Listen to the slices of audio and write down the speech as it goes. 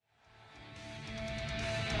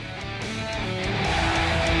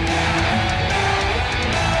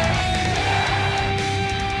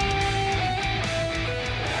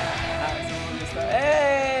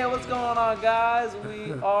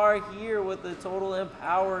Total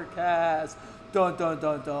Empower Cast. Dun dun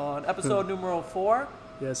dun dun. Episode numero 4.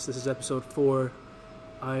 Yes, this is episode 4.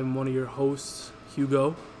 I'm one of your hosts,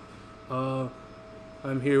 Hugo.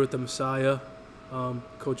 I'm here with the Messiah,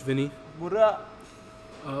 Coach Vinny. What up?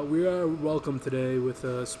 We are welcome today with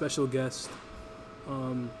a special guest.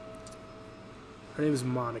 Her name is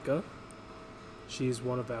Monica. She's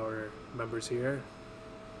one of our members here.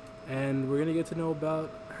 And we're going to get to know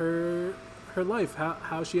about her life,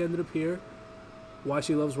 how she ended up here, why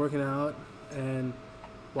she loves working out, and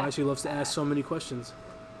why she loves to ask so many questions.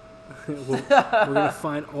 We're going to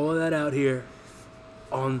find all of that out here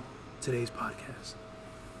on today's podcast.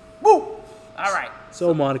 Woo! All right.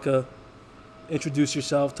 So, Monica, introduce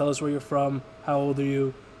yourself. Tell us where you're from. How old are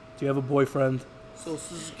you? Do you have a boyfriend? Social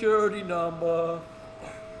security number.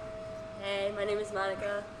 Hey, my name is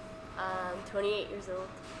Monica. I'm 28 years old,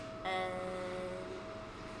 and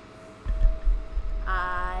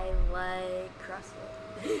I like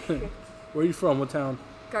CrossFit. Where are you from? What town?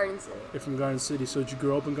 Garden City. You're from Garden City. So did you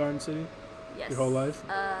grow up in Garden City? Yes. Your whole life?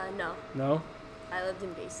 No. No? I lived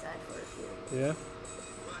in Bayside for a few years.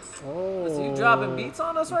 Yeah? Oh. So you dropping beats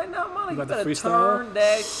on us right now, Monica? You About the better freestyle? turn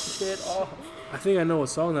that shit off. I think I know what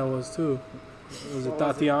song that was, too. Was it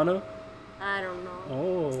Tatiana? I don't know.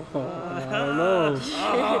 Oh, I don't know.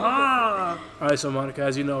 All right, so Monica,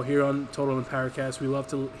 as you know, here on Total Empowercast, we love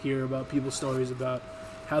to hear about people's stories about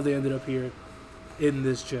how they ended up here in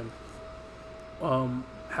this gym.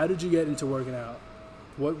 How did you get into working out?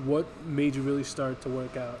 What made you really start to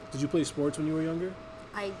work out? Did you play sports when you were younger?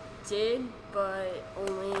 I did, but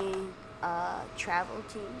only travel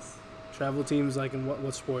teams. Travel teams, like in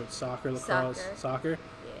what sport? Soccer, lacrosse, soccer.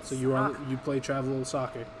 Yes. So you play travel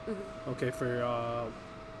soccer. Mm-hmm. Okay,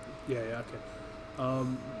 okay.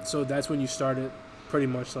 So that's when you started, pretty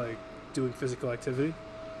much like doing physical activity.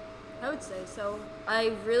 I would say so.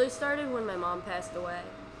 I really started when my mom passed away.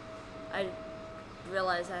 I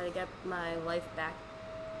realized I had to get my life back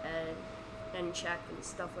and check and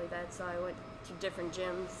stuff like that, so I went to different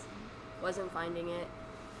gyms, wasn't finding it.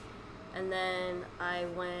 And then I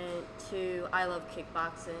went to I Love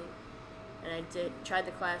Kickboxing, and I tried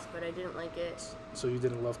the class, but I didn't like it. So you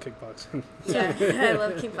didn't love kickboxing? Yeah, I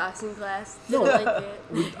love kickboxing class. Didn't like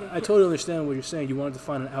it. I totally understand what you're saying. You wanted to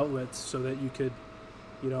find an outlet so that you could,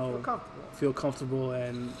 feel comfortable,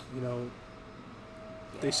 and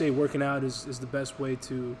they say working out is the best way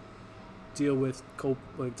to deal with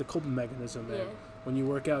the coping mechanism. Yeah. And when you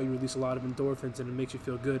work out, you release a lot of endorphins, and it makes you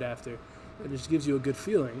feel good after. It just gives you a good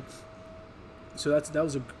feeling. So that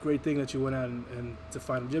was a great thing that you went out and to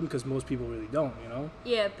find a gym, because most people really don't,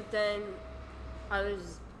 Yeah, but then I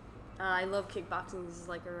love kickboxing. This is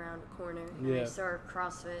like around the corner. And I saw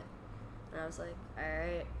CrossFit, and I was like, all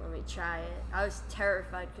right, let me try it. I was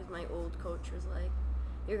terrified because my old coach was like,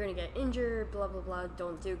 you're going to get injured, blah, blah, blah,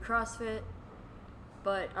 don't do CrossFit.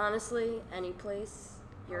 But honestly, any place,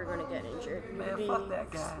 you're going to get injured. Man, You'll fuck be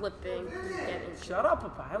that guy. slipping, you get injured. Shut up,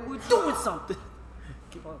 Papa. We're doing something.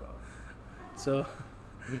 Keep on going. So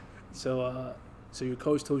your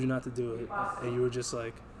coach told you not to do it, and you were just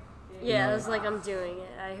like, Yeah, I was like, I'm doing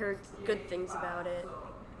it. I heard good things about it,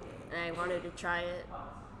 and I wanted to try it.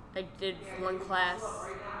 I did one class,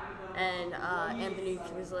 and Anthony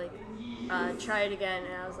was like, try it again,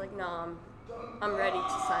 and I was like, no, I'm ready to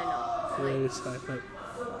sign up. It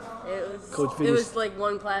was like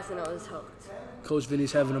one class, and I was hooked. Coach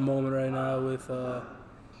Vinny's having a moment right now with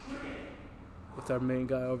our main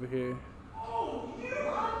guy over here.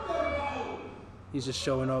 He's just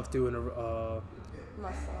showing off doing a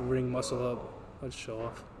ring muscle up. Let's show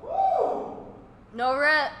off. No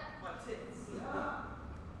rep.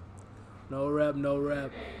 No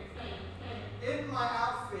rep. In my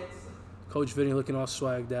outfits. Coach Vinny looking all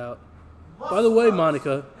swagged out. By the way,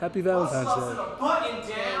 Monica, happy Valentine's Day. Button down.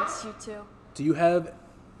 Thanks, you too. Do you have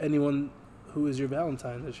anyone who is your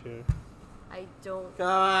Valentine this year? I don't. Come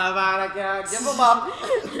on, Monica. Give them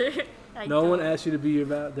up. No one asked you to be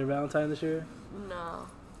their Valentine this year? No.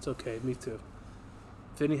 It's okay, me too.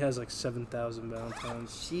 Vinny has like 7,000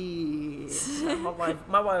 Valentines. Jeez.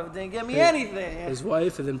 My wife didn't give me anything. His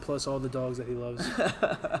wife, and then plus all the dogs that he loves.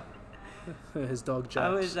 His dog Jax. I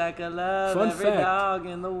wish I could love Fun every fact, dog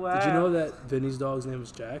in the world. Did you know that Vinny's dog's name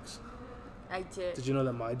is Jax? I did. Did you know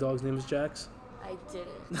that my dog's name is Jax? I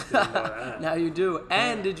didn't. Didn't know that. Now you do.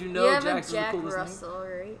 And did you know You have Jax a is the Jack coolest Russell,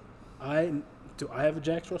 right? I have a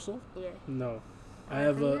Jax Russell? Yeah. No. I thought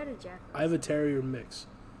have you a had Jack I have a terrier mix.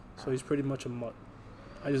 So he's pretty much a mutt.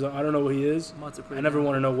 I don't know what he is. Mutts are pretty I never good.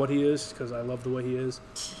 want to know what he is because I love the way he is.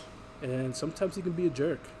 And sometimes he can be a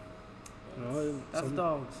jerk. That's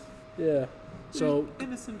dogs. Yeah. So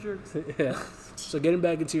innocent jerks. yeah. So getting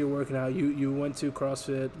back into your working out, you went to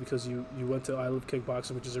CrossFit because you went to I Love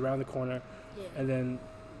Kickboxing, which is around the corner, Yeah. and then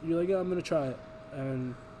you're like, yeah, I'm gonna try it.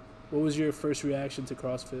 And what was your first reaction to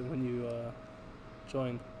CrossFit when you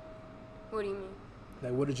joined? What do you mean?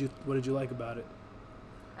 Like, what did you like about it?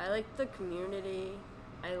 I liked the community.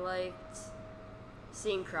 I liked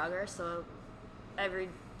seeing progress. So every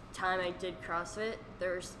time I did CrossFit,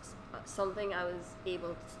 there was something I was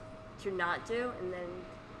able to not do, and then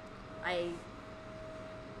I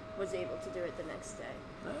was able to do it the next day.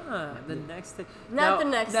 The next day. Not the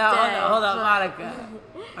next now, day, Hold on, but- Monica.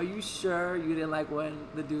 Are you sure you didn't like when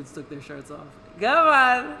the dudes took their shirts off? Come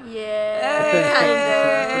on. Yeah,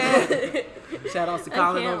 Hey. Shout outs to I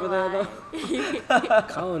Colin can't over there, lie. though.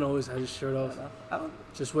 Colin always has his shirt off. I don't,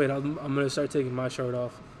 Just wait, I'm gonna start taking my shirt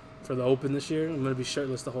off for the Open this year. I'm gonna be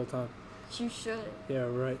shirtless the whole time. You should. Yeah,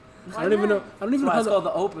 right. Why I don't even not? know. I don't even that's know why how it's called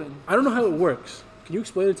the Open. I don't know how it works. Can you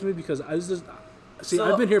explain it to me? Because I was just see. So-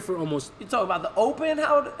 I've been here for almost. You talk about the Open,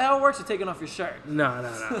 how it works? You're taking off your shirt. No.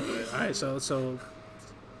 All right, so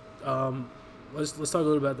let's talk a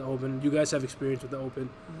little about the Open. You guys have experience with the Open.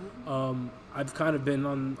 I've kind of been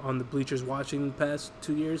on the bleachers watching the past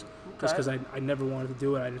 2 years, just because I never wanted to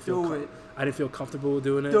do it. I didn't feel Do it. I didn't feel comfortable with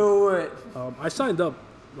doing it. Do it. I signed up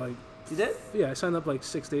like You did? I signed up like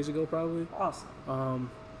 6 days ago probably. Awesome.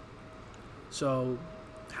 So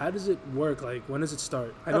how does it work? Like, when does it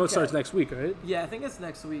start? I know it Okay. starts next week, right? Yeah, I think it's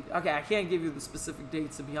next week. Okay, I can't give you the specific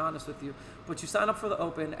dates to be honest with you, but you sign up for the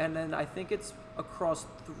Open, and then I think it's across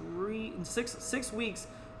 6 weeks,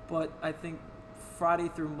 but I think Friday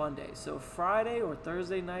through Monday. So Friday or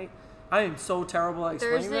Thursday night. I am so terrible at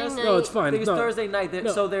explaining Thursday this. night. No, it's I fine. think it's No, Thursday night.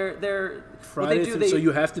 No. So they're Friday. what they do, so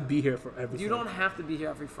you have to be here for everything. You don't have to be here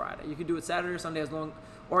every Friday. You can do it Saturday or Sunday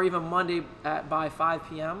or even Monday by 5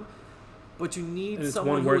 p.m. But you need And it's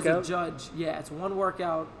someone one who's a workout? judge. Yeah, it's one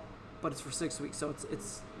workout, but it's for 6 weeks. So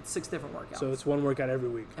it's 6 different workouts So it's one workout every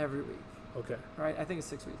week. every week. Okay. Right? I think it's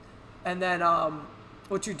 6 weeks. And then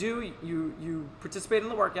what you do, you participate in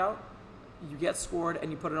the workout, you get scored,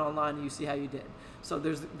 and you put it online, and you see how you did. So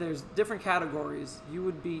there's different categories. You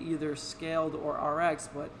would be either scaled or RX,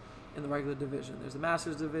 but in the regular division. There's a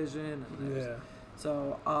Masters division. And there's,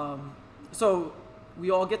 Yeah. So we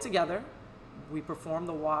all get together. We perform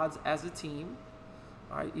the WODs as a team,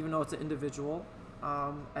 all right, even though it's an individual.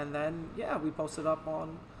 And then, we post it up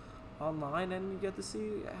online, and you get to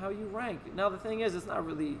see how you rank. Now, the thing is, it's not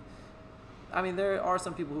really... I mean, there are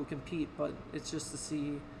some people who compete, but it's just to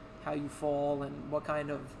see how you fall and what kind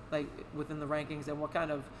of, like, within the rankings and what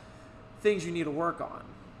kind of things you need to work on.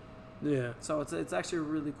 Yeah. So it's actually a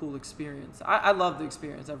really cool experience. I love the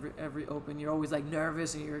experience every Open. You're always like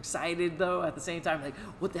nervous and you're excited though at the same time. Like,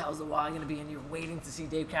 what the hell's the WOD gonna be? And you're waiting to see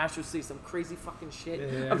Dave Castro say some crazy fucking shit.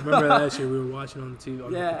 Yeah, I remember last year we were watching on the TV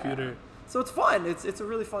on the computer. So it's fun. It's a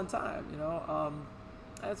really fun time. You know,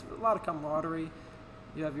 it's a lot of camaraderie.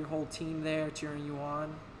 You have your whole team there cheering you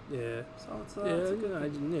on. Yeah. So it's Yeah, it's a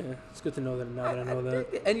good thing. yeah. It's good to know that now that I know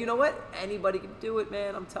that. dig it. And you know what? Anybody can do it,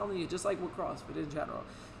 man. I'm telling you, just like with CrossFit in general.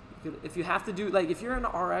 If you have to do, like, if you're in the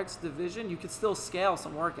RX division, you could still scale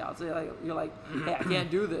some workouts. You're like, hey, I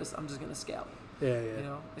can't do this. I'm just gonna scale it. Yeah. You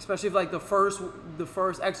know, especially if like the first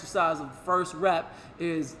exercise of the first rep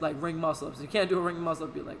is like ring muscle ups. You can't do a ring muscle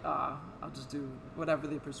up. You're like, I'll just do whatever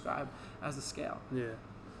they prescribe as a scale. Yeah.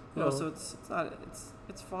 You know, so it's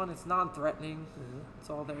fun. It's non-threatening. It's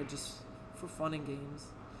all there just for fun and games.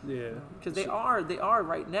 Yeah. Because they are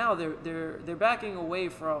right now. They're backing away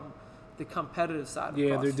from the competitive side.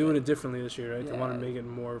 Yeah, of they're CrossFit. doing it differently this year, right? They want to Yeah. make it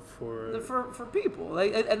more for. for people,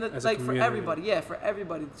 like, and As a like for community. everybody. Yeah, for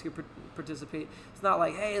everybody to participate. It's not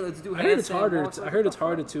like, hey, let's do. I heard it's handstand harder. walks. I heard it's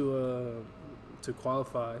harder to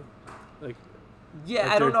qualify. Like. Yeah,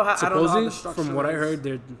 like I don't know how. I don't know how supposedly, the structure from what I is. heard,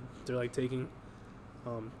 they're like taking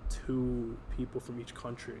 2 people from each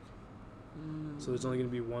country. So there's only going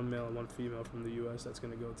to be 1 male and 1 female from the U.S. that's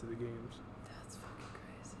going to go to the games. That's fucking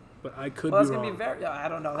crazy. But I could Well, be that's wrong. gonna be very. I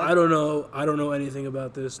don't know. I don't know. I don't know anything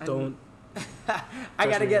about this. I Don't. I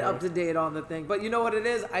gotta get Especially up to date on the thing. But you know what it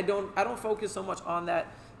is? I don't focus so much on that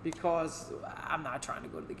because I'm not trying to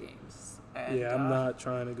go to the games. And, Yeah, I'm not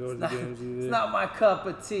trying to go to the games either. It's not my cup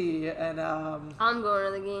of tea. And I'm going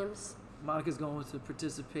to the games. Monica's going to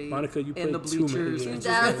participate Monica, you in the played too many bleachers. games.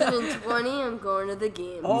 2020, I'm going to the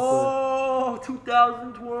games. Oh,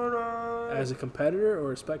 2020. As a competitor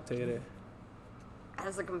or a spectator?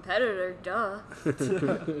 As a competitor, duh.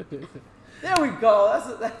 There we go.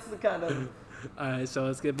 That's the kind of. All right, so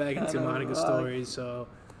let's get back into I know, Monica's story. So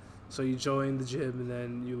you joined the gym, and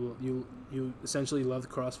then you essentially loved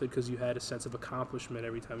CrossFit because you had a sense of accomplishment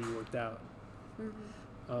every time you worked out.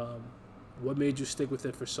 What made you stick with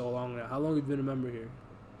it for so long now? How long have you been a member here?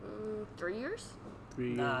 3 years. 3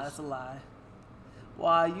 years. Nah, that's a lie.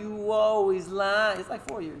 Why you always lie? It's like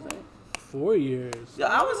 4 years, right? 4 years. Yeah,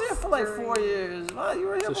 I was here for like 4 years. Wow, you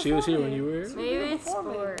were here So before she was here me. when you were here? Maybe it's before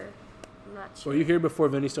me. 4. I'm not sure. Were you here before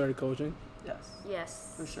Vinny started coaching? Yes,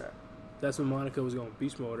 Yes. for sure. That's when Monica was going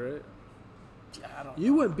beast mode, right? Yeah, I don't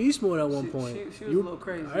You know. went beast mode at one She- point. she was You- a little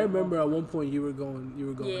crazy I at remember one at one point you were going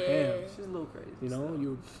Yeah. ham. She's a little crazy. You know,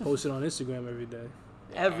 you were posting on Instagram every day.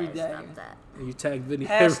 every Yeah, day. Stop that. And you tagged Vinny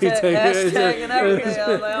every Hashtag, day. hashtag and everything. I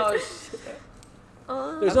was like, oh shit.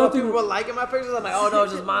 There's I thought nothing. people were liking my pictures. I'm like, oh no,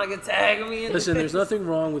 it's just Monica tagging me. In Listen, the there's nothing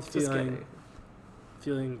wrong with Just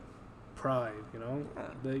feeling pride. You know,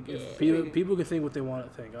 Yeah. like if Yeah. people can think what they want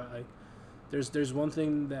to think. There's one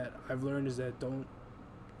thing that I've learned is that don't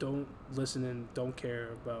listen and don't care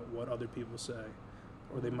about what other people say,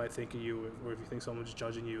 or they might think of you, or if you think someone's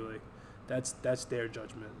judging you, like that's their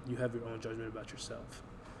judgment. You have your own judgment about yourself.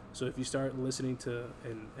 So if you start listening to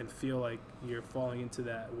and feel like you're falling into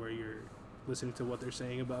that, where you're listening to what they're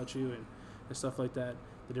saying about you and stuff like that,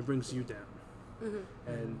 then it brings you down.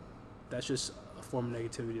 And that's just a form of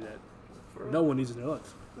negativity that no one needs in their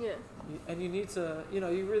life. Yeah. And you need to, you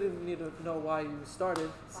really need to know why you started.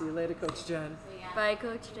 See you later, Coach Jen. Bye,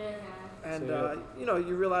 Coach Jen. And, So,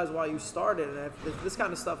 you realize why you started. And if this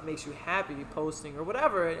kind of stuff makes you happy, posting or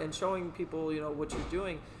whatever, and showing people, what you're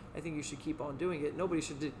doing, I think you should keep on doing it. Nobody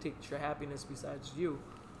should dictate your happiness besides you.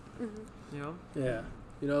 Yeah,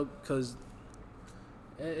 because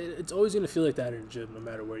it's always going to feel like that in the gym, no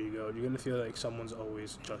matter where you go. You're going to feel like someone's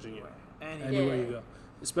always judging you. Anywhere you go.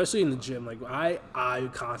 Especially in the gym. Like, I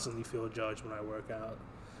constantly feel judged when I work out,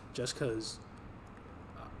 just because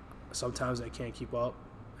sometimes I can't keep up.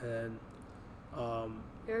 And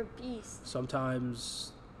You're a beast.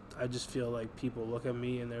 sometimes I just feel like people look at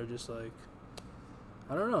me and they're just like,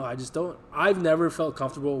 I don't know. I've never felt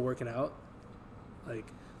comfortable working out. Like,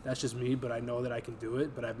 that's just me, but I know that I can do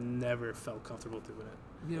it, but I've never felt comfortable doing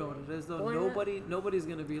it. You know what it is, though? Or not. Nobody's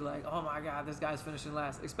going to be like, oh, my God, this guy's finishing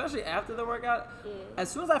last. Especially after the workout. Yeah.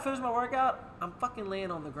 As soon as I finish my workout, I'm fucking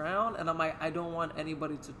laying on the ground, and I'm like, I don't want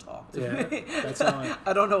anybody to talk to Yeah, me. that's how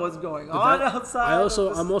I don't know what's going But on that- outside.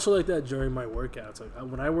 I'm also like that during my workouts. Like,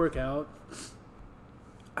 when I work out,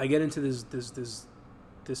 I get into this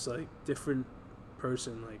like different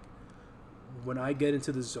person. Like, when I get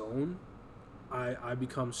into the zone, I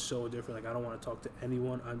become so different. Like, I don't want to talk to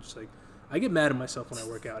anyone. I'm just like, I get mad at myself when I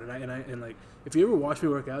work out, and like, if you ever watch me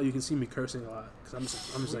work out, you can see me cursing a lot because I'm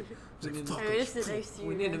just like fuck. I wish that I see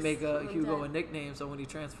We your need to guys make one Hugo a time. nickname so when he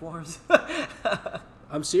transforms.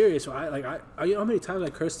 I'm serious. I you know how many times I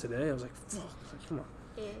cursed today? I was like, fuck. Like, come on.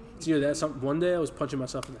 Yeah. It's either that. One day I was punching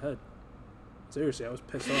myself in the head. Seriously, I was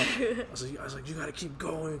pissed off. I was like, you gotta keep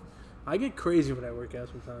going. I get crazy when I work out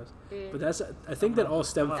sometimes, Yeah. but I think that all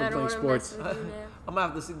stems I from don't playing want to sports. mess with you now. I'm going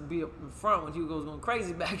to have to be up in front when Hugo's going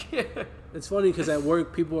crazy back here. It's funny because at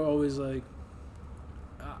work, people are always like,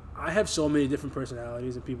 I have so many different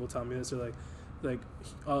personalities, and people tell me this. They're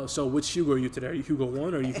like, so which Hugo are you today? Are you Hugo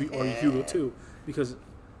 1 or are you Hugo 2? Because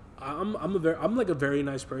I'm like a very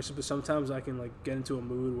nice person, but sometimes I can like get into a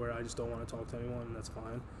mood where I just don't want to talk to anyone, and that's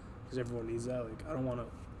fine because everyone needs that. Like, I don't want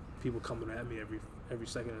people coming at me every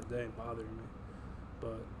second of the day and bothering me.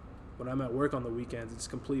 But when I'm at work on the weekends, it's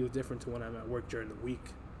completely different to when I'm at work during the week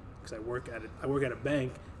because I work at a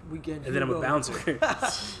bank Weekend and then I'm a Hugo. bouncer.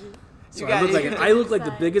 So You I look like the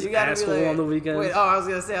Side. biggest You gotta be asshole like, on the weekends. Wait, I was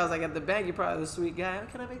gonna say, I was like, at the bank, you're probably the sweet guy.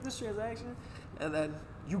 Can I make this transaction? And then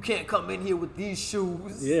you can't come in here with these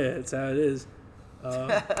shoes. Yeah, that's how it is.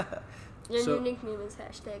 Your So- new nickname is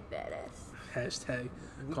 #badass. Hashtag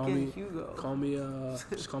Weekend Hugo.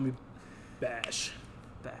 just call me Bash.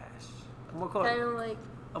 Bash. I'm gonna call Kind it. of like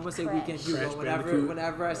I'm gonna say Crash. Weekend Hugo Crash whenever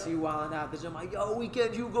Bandicoot. I see you wilding out. I'm like, yo,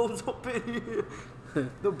 Weekend Hugo's up in here.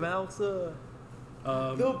 The bouncer.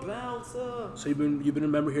 The bouncer. So you've been a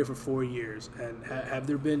member here for 4 years, and have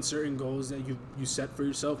there been certain goals that you set for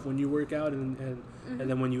yourself when you work out, and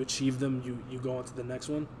then when you achieve them, you go on to the next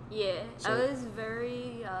one? yeah. So- I was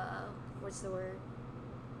very what's the word?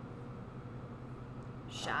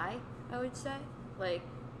 Shy, I would say. Like,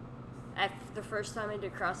 at the first time I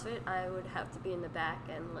did CrossFit, I would have to be in the back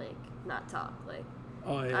and like not talk. Like,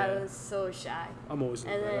 Oh yeah, I was so shy. I'm always in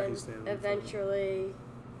the And back. I then can stand in front. eventually,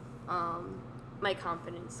 my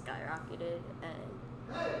confidence skyrocketed,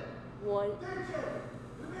 and one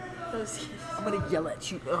those I'm gonna yell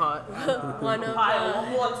at you. one of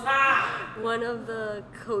One more time. one of the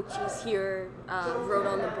coaches here wrote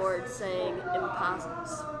on the board saying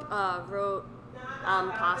impossible, wrote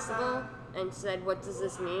possible, and said, "What does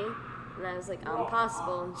this mean?" And I was like,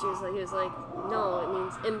 impossible. And he was like, no, it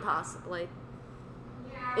means impossible. Like,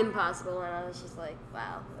 impossible. And I was just like,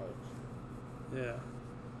 wow. Like, Yeah.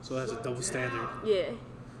 So that's a double standard. yeah.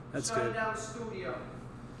 That's Shut good. down studio.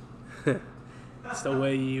 It's the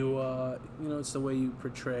way you, it's the way you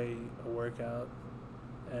portray a workout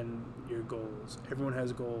and your goals. Everyone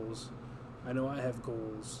has goals. I know I have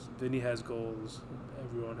goals. Vinny has goals.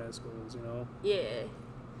 Everyone has goals, you know? Yeah.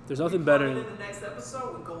 There's nothing better In than the next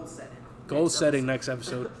episode with goal setting. goal setting next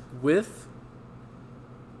episode with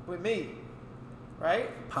With me, right?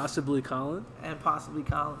 possibly Colin. And possibly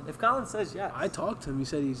Colin. If Colin says yes. I talked to him. He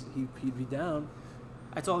said he'd be down,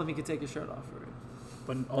 I told him he could take his shirt off for it.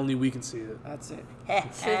 but only we can see it. That's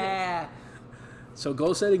it. So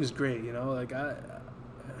goal setting is great, you know. Like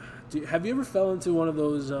have you ever fell into one of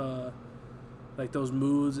those like those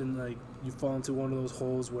moods and like you fall into one of those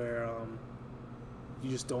holes where you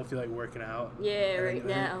just don't feel like working out? Yeah, right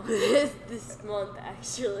now. This month,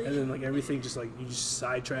 actually. And then like everything just like you just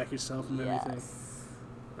sidetrack yourself from everything. Yes.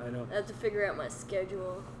 I know. I have to figure out my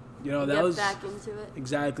schedule. You know, and that get was back into it.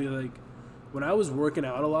 exactly like when I was working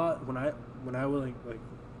out a lot, when I would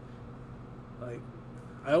like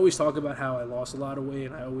I always talk about how I lost a lot of weight,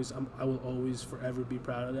 and I will always forever be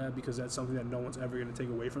proud of that because that's something that no one's ever going to take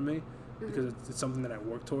away from me because it's something that I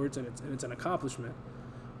work towards and it's an accomplishment.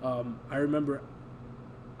 I remember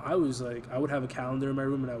I would have a calendar in my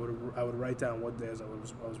room and I would write down what days I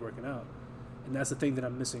was working out, and that's the thing that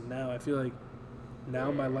I'm missing now. I feel like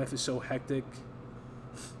now my life is so hectic,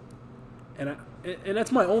 and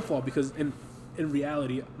that's my own fault because in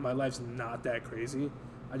reality my life's not that crazy.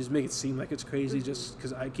 I just make it seem like it's crazy just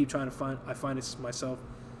because I keep trying to I find it's myself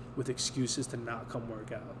with excuses to not come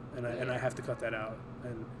work out, and I have to cut that out.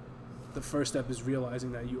 And the first step is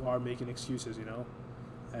realizing that you are making excuses, you know.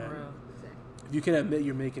 And if you can admit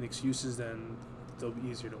you're making excuses, then they'll be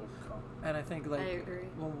easier to overcome. And I think I agree.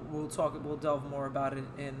 we'll delve more about it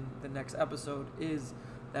in the next episode. Is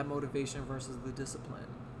that motivation versus the discipline?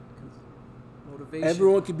 'Cause motivation.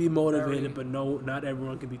 Everyone can be motivated, very- but not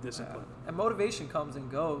everyone can be disciplined. And motivation comes and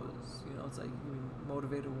goes. You know, it's like you're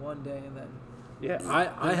motivated one day and then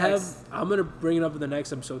I'm gonna bring it up in the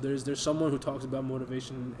next episode. There's someone who talks about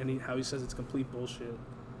motivation and how he says it's complete bullshit.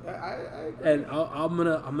 I And I'll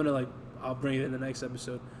bring it in the next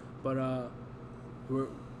episode, but we're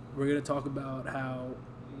gonna talk about how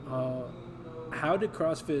did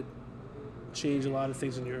CrossFit change a lot of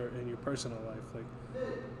things in your personal life? Like,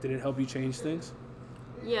 did it help you change things?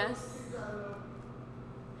 Yes.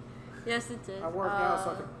 Yes, it did. I work out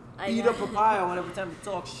so I can beat up Papaya whenever time to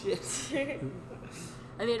talk shit.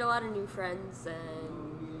 I made a lot of new friends,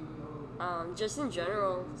 and just in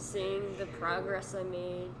general, seeing the progress I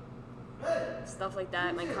made, stuff like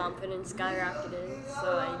that, my confidence skyrocketed,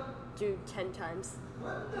 so I do 10 times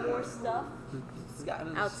more stuff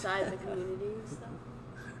outside the community and stuff.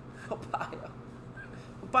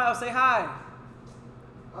 Papaya, say hi.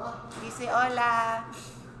 He say hola.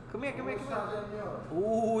 Come here.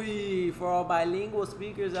 Ooh, for all bilingual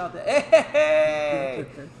speakers out there. Hey!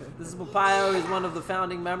 This is Papaya. He's one of the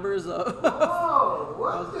founding members of. Oh,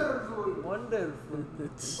 wonderful.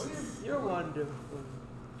 Wonderful. You're wonderful.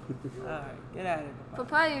 Alright, get out of here, Papaya.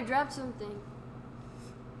 Papaya, you dropped something.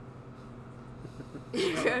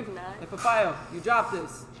 You're not. Hey, Papaya, you dropped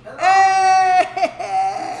this.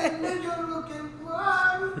 Hey! Nigga looking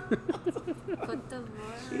fun. Put the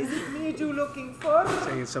word. Is it me you looking for?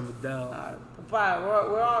 Saying some Adele. Alright, Papaya,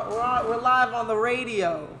 we're live on the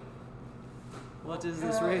radio. What is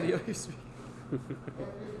this radio you speak?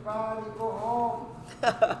 Everybody go home.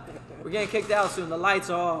 We're getting kicked out soon. The lights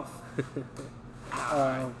are off.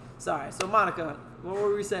 Sorry. So Monica, what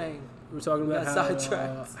were we saying? We're talking about got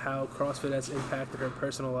sidetracked. how CrossFit has impacted her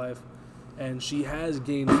personal life, and she has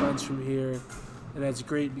gained friends from here, and that's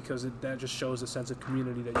great because that just shows a sense of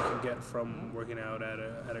community that you can get from working out at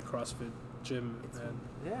a CrossFit gym.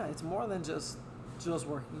 And It's more than just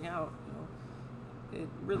working out. You know, it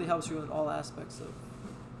really helps you in all aspects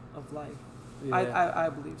of life. Yeah. I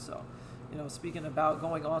believe so. You know, speaking about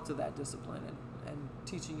going on to that discipline and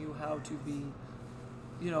teaching you how to be,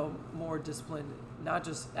 you know, more disciplined, not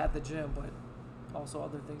just at the gym, but also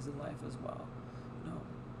other things in life as well. You know,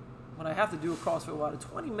 when I have to do a CrossFit WOD, a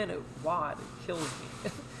 20-minute WOD, it kills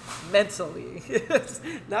me mentally,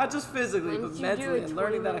 not just physically, When but did you mentally. do a And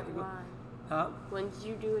learning that I 20-minute could go, WOD? When did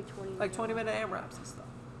you do a 20? like 20-minute AMRAPs and stuff.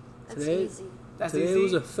 That's Today- easy. That's Today easy.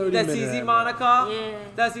 was a 30-minute That's easy, AMRAP. Monica. Yeah.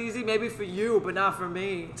 That's easy, maybe for you, but not for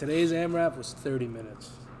me. today's AMRAP was 30 minutes.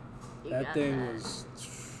 You That got thing that. was.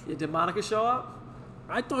 Yeah, did Monica show up?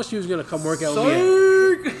 I thought she was gonna come work out with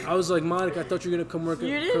me. work. I was like, Monica, I thought you were gonna come work.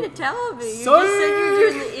 You didn't tell me. You Sir. just said you were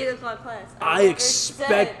doing the 8 o'clock class. I never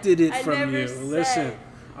expected said. it I from never you. said. Listen,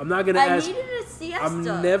 I'm not gonna I ask. needed a siesta. I'm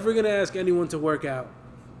never gonna ask anyone to work out.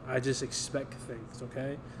 I just expect things,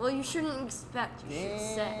 okay? Well, you shouldn't expect. You should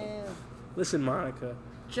say. Listen, Monica.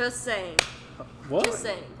 Just saying. What? Just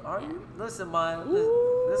saying. Are Yeah. you? Listen, man.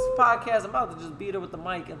 This podcast, I'm about to just beat her with the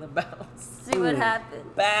mic and then bounce. See what Ooh. happens.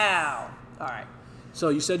 Bow. All right. So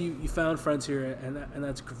you said you found friends here, and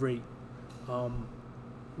that's great.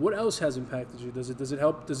 What else has impacted you? Does it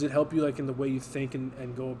help you like in the way you think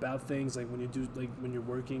and go about things? Like when you're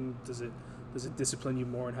working, does it discipline you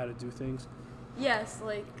more on how to do things? Yes,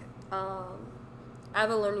 like, I have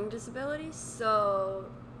a learning disability, so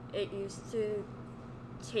it used to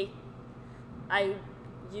take me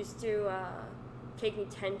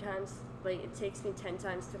 10 times, like, it takes me 10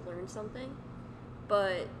 times to learn something,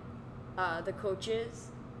 but the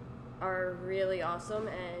coaches are really awesome,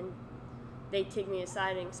 and they take me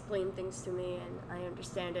aside and explain things to me, and I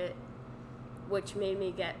understand it, which made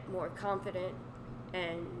me get more confident,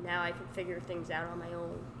 and now I can figure things out on my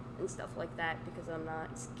own and stuff like that, because I'm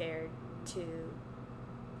not scared to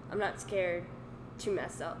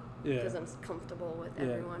mess up, Yeah. because I'm comfortable with Yeah,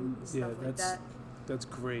 everyone and stuff like that. That's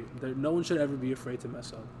great. No one should ever be afraid to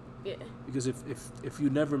mess up, Yeah, because if you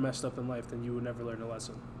never messed up in life, then you would never learn a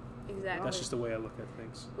lesson. exactly. That's just the way I look at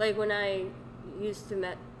things. Like when I used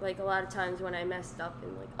to like a lot of times when I messed up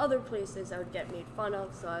in like other places, I would get made fun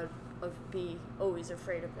of, so I would be always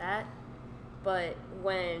afraid of that. But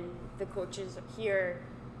when the coaches here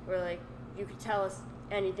were like, you could tell us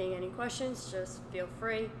anything, any questions, just feel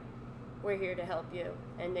free. We're here to help you.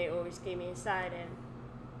 And they always gave me a side, and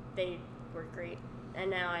they were great. And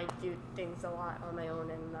now I do things a lot on my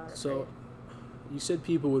own and not afraid. So, you said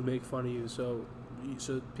people would make fun of you. So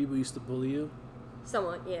people used to bully you.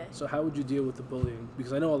 Somewhat, yeah. So how would you deal with the bullying?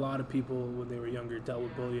 Because I know a lot of people when they were younger dealt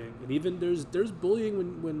with bullying, and even there's bullying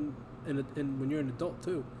when you're an adult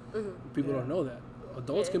too. Mm-hmm. People Yeah. don't know that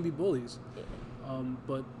adults Yeah. can be bullies. Yeah.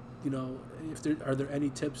 But are there any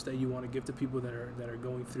tips that you want to give to people that are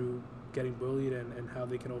going through getting bullied and how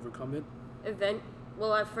they can overcome it?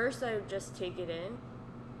 Well, at first I would just take it in,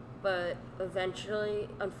 but eventually,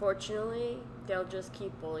 unfortunately, they'll just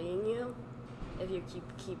keep bullying you if you keep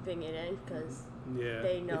keeping it in, because Yeah.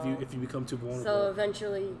 They know. If you become too vulnerable. so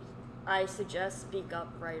eventually, I suggest speak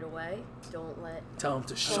up right away. Don't let Tell them to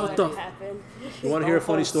don't shut let the. it happen. You want to hear a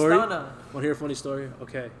funny story? Want Stunner. to hear a funny story?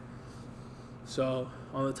 Okay. So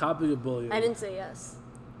on the topic of bullying. I didn't say yes.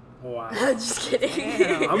 Wow. I'm just kidding.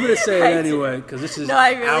 Damn. I'm gonna say I it did. anyway because this is No,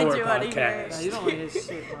 I really our do wanna hear it. podcast. Nah, you don't want to hear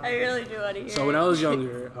shit, man. I really do want to hear. So when it. I was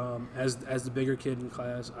younger, as the bigger kid in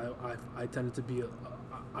class, I tended to be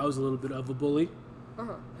I was a little bit of a bully,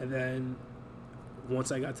 Uh-huh. and then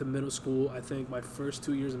once I got to middle school, I think my first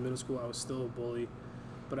 2 years of middle school, I was still a bully,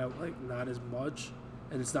 but I like not as much,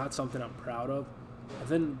 and it's not something I'm proud of. And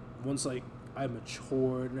then once like I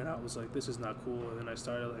matured and I was like, this is not cool, and then I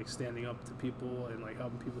started like standing up to people and like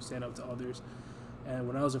helping people stand up to others. And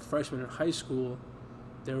when I was a freshman in high school,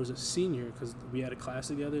 there was a senior, because we had a class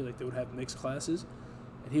together, like they would have mixed classes,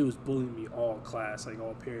 and he was bullying me all class, like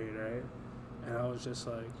all period, right? And I was just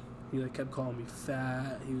like, he like kept calling me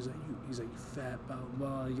fat. He's like you fat, blah blah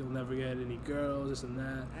blah. You'll never get any girls, this and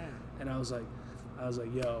that. And I was like,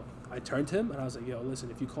 yo. I turned to him and I was like, yo, listen,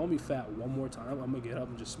 if you call me fat one more time, I'm gonna get up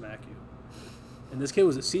and just smack you. And this kid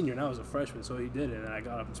was a senior and I was a freshman, so he did it, and I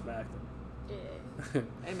got up and smacked him. Yeah.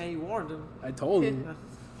 Hey man, you warned him. I told him,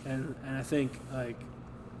 and I think like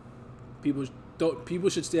people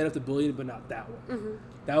should stand up to bullying, but not that one. Mm-hmm.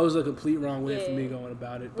 That was a complete wrong way for me Yeah. going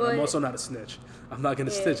about it. But Well, I'm also not a snitch. I'm not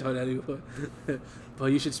gonna Yeah. snitch on anyone. But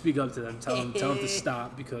you should speak up to them. Tell them to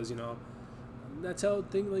stop, because that's how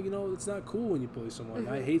thing like it's not cool when you bully someone.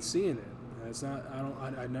 I hate seeing it. It's not. I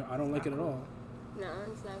don't like it at all. No,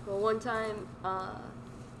 it's not cool. One time,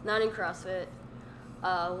 not in CrossFit,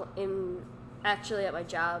 actually at my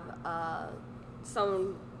job,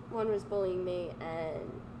 someone was bullying me,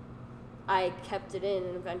 and I kept it in,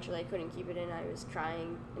 and eventually I couldn't keep it in. I was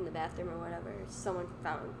crying in the bathroom or whatever. Someone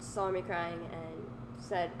saw me crying and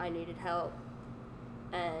said I needed help,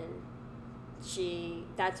 and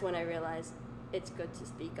that's when I realized it's good to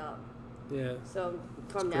speak up. Yeah. So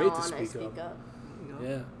from It's now great to on, I speak speak up. up.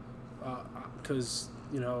 Yeah, because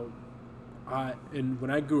when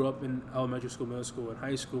I grew up in elementary school, middle school, and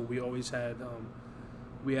high school, we always had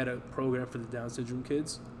a program for the Down syndrome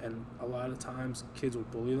kids, and a lot of times kids would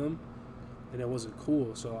bully them, and it wasn't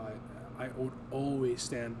cool. So I would always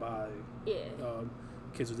stand by Yeah.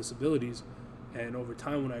 kids with disabilities, and over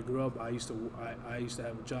time when I grew up, I used to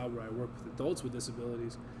have a job where I worked with adults with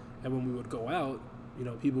disabilities, and when we would go out,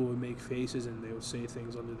 people would make faces and they would say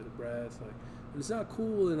things under their breath, like, and it's not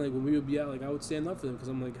cool. And like when we would be out, like I would stand up for them because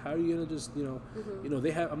I'm like, how are you gonna just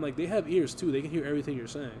they have ears too. They can hear everything you're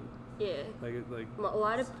saying. Yeah. Like A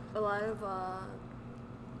lot of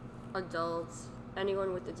adults,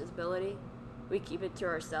 anyone with a disability, we keep it to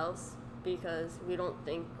ourselves because we don't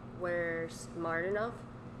think we're smart enough.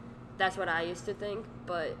 That's what I used to think,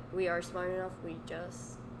 but we are smart enough. We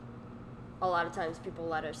just, a lot of times people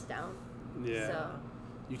let us down. Yeah. So,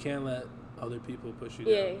 You can't let other people push you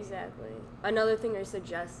yeah, down. exactly. Another thing I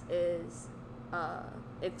suggest is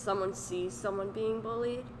if someone sees someone being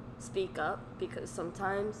bullied, speak up, because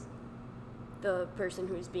sometimes the person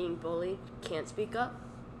who's being bullied can't speak up.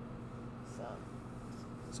 So.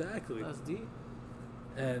 Exactly. That's deep.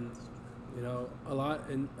 And a lot,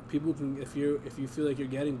 and people can, if you feel like you're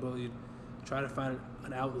getting bullied, try to find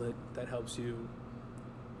an outlet that helps you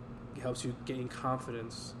gain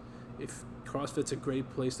confidence. If CrossFit's a great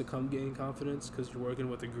place to come gain confidence because you're working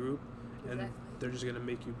with a group, and Exactly. they're just gonna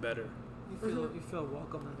make you better. You feel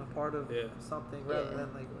welcome and a part of Yeah. something rather Yeah.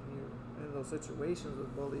 than like when you're in those situations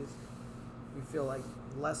with bullies, you feel like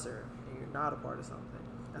lesser and you're not a part of something.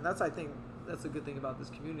 And I think that's a good thing about this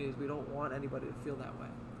community is we don't want anybody to feel that way.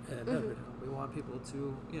 And never. We want people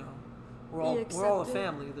to, we're all a accepted.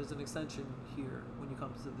 family. There's an extension here when you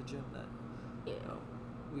come to the gym that Yeah.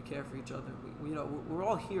 we care for each other. We're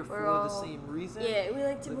all here for We're the all- same reason. Yeah, we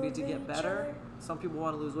like to We motivate need to get each better. other. Some people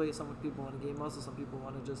want to lose weight. Some people want to gain muscle. Some people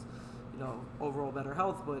want to just, overall better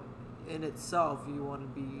health. But in itself, you want to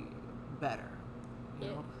be better. You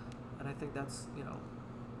Yeah. know, and I think that's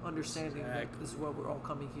understanding that Exactly. this is what we're all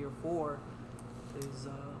coming here for. Is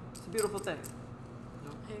it's a beautiful thing.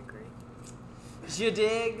 I agree. You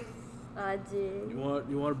dig? I did. You want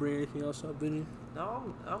to bring anything else up, Vinny?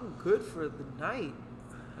 No, I'm good for the night.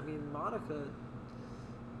 I mean, Monica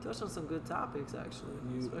touched on some good topics actually,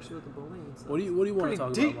 especially with the bullying and stuff. What do you want to Pretty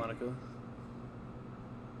talk deep. about, Monica?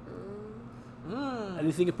 Mm.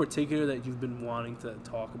 Anything in particular that you've been wanting to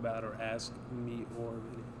talk about or ask me or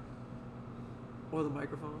Vinny? Or the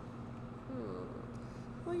microphone.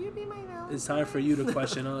 Will you be my Valentine? It's time for you to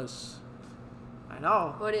question us. I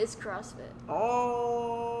know. What is CrossFit?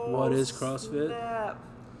 Oh. What is CrossFit? Snap.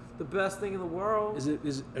 The best thing in the world.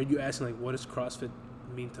 Are you asking like what does CrossFit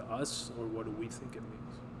mean to us or what do we think it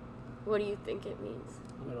means? What do you think it means?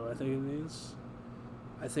 What do I think it means?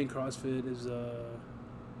 I think CrossFit is I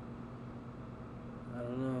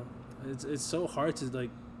don't know. It's so hard to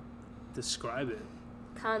like describe it.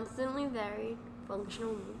 Constantly varied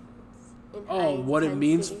functional movements. In Oh, high what it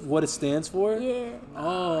means, intensity. what it stands for? Yeah.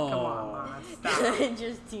 Oh. Come on, man. Stop.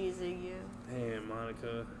 Just teasing you. Damn,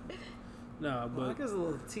 Monica. No, but Monica's a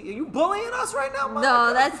little Are you bullying us right now, Monica?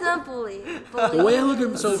 No, that's not bully. the way I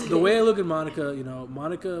look at Monica,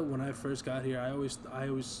 Monica when I first got here,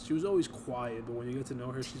 she was always quiet, but when you get to know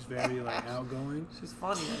her, she's very like outgoing. She's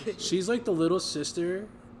funny. Actually. She's like the little sister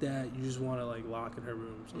that you just want to like lock in her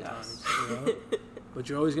room sometimes. Yes. But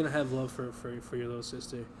you're always gonna have love for your little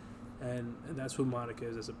sister, and that's who Monica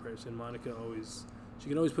is as a person. Monica she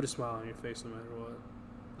can always put a smile on your face no matter what.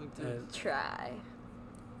 And Try.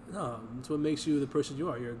 no, it's what makes you the person you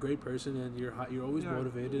are. You're a great person, and you're always You're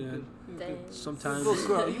motivated. And Thanks. sometimes, Good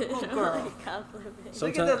girl. You good girl. Compliment.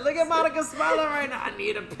 Look at Monica smiling right now. I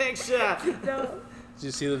need a picture. No. did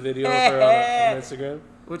you see the video of her on Instagram?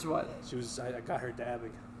 Which one? I got her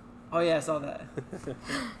dabbing. Oh yeah, I saw that.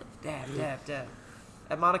 Dab.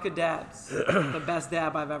 And Monica dabs. The best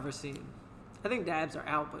dab I've ever seen. I think dabs are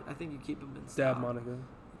out, but I think you keep them in stock. Dab Monica.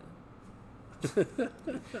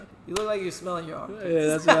 You look like you're smelling your armpits. Yeah,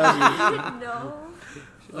 that's what I was No.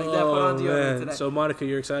 Like that put on deodorant man. today. So Monica,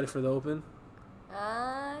 you're excited for the Open?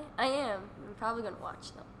 I am. I'm probably gonna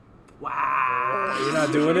watch them. Wow. You're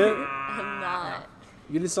not doing it? I'm not.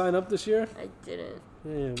 You didn't sign up this year? I didn't.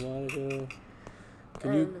 Yeah, Monica. I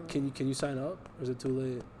know. Can you sign up? Or is it too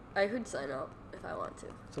late? I could sign up if I want to.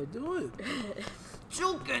 So do it.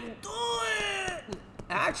 You can do it.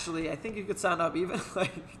 Actually, I think you could sign up even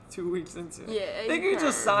like 2 weeks into it. Yeah, I think you you could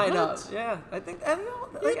just can. sign up. What? Yeah, I think. And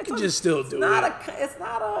You I can told just still do it. It's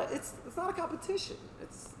not a competition.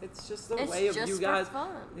 It's just a It's way of just you for guys. fun.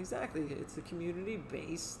 Exactly. It's a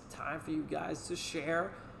community-based time for you guys to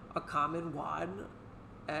share a common WOD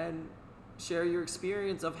and share your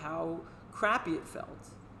experience of how crappy it felt.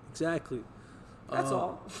 Exactly. That's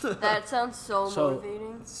all. That sounds so So-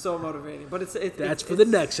 motivating. So motivating, but it's That's for the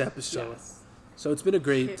next episode. Yes. So it's been a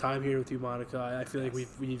great time here with you, Monica. I feel like we've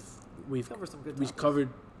Cover some good we've topics. covered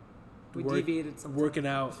We work- deviated some. working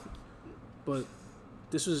out, but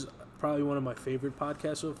this was probably one of my favorite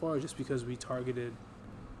podcasts so far, just because we targeted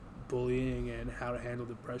bullying and how to handle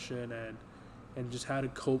depression and and just how to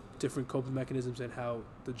cope, different coping mechanisms, and how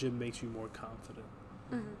the gym makes you more confident.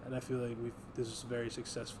 And I feel like this is a very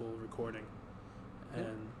successful recording,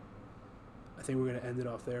 and I think we're gonna end it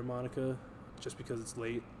off there, Monica, just because it's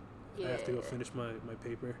late. I have to go finish my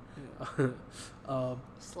paper.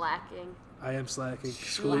 Slacking. I am slacking.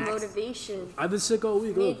 Need motivation. I've been sick all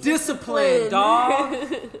week. Need Discipline, dog.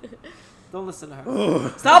 Don't listen to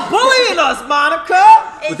her. Stop bullying us,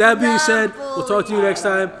 Monica. With that being said, we'll talk to you next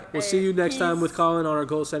time. We'll see you next time with Colin on our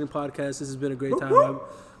goal setting podcast. This has been a great time.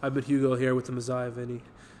 I've been Hugo here with the Messiah Vinny.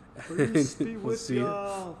 Peace be We'll with see you.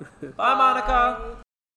 y'all. Bye, Monica.